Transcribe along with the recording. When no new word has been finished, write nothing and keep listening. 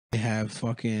They have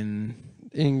fucking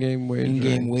in-game wagering.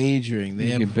 in-game wagering. They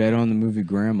You have can bet on the movie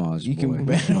Grandma's You Boy. can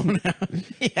bet on how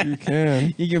You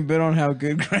can. You can bet on how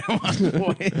good Grandma's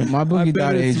Boy is. I bet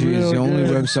MyBookie.ag it's is the real only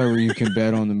good. website where you can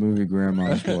bet on the movie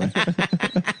Grandma's Boy.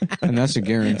 And that's a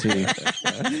guarantee.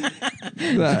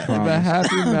 The promise.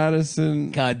 Happy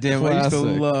Madison. God damn, I used to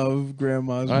Classic. love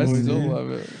Grandma's Boy. I still dude.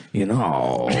 love it. You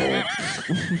know.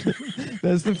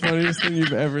 That's the funniest thing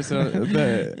you've ever said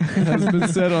that has been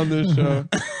said on this show.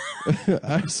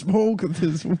 I spoke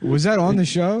this. Was that on the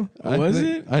show? Was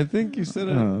it? I think you said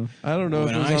it. Oh. I don't know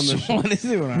When if it I was on the show. what is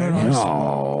it when I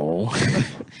No.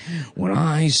 When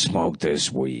I smoke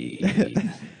this weed,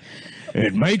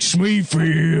 it makes me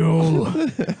feel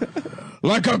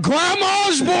like a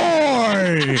grandma's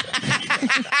boy.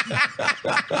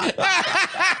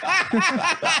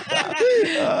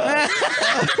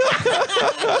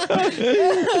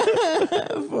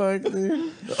 fuck,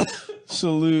 dude.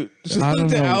 Salute. I Salute don't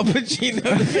to know. Al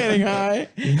Pacino getting high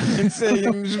and saying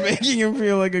I'm just making him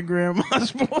feel like a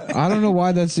grandma's boy. I don't know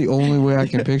why that's the only way I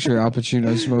can picture Al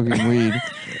Pacino smoking weed.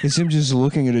 It's him just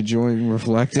looking at a joint and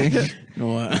reflecting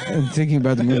What? and thinking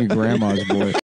about the movie Grandma's Boy.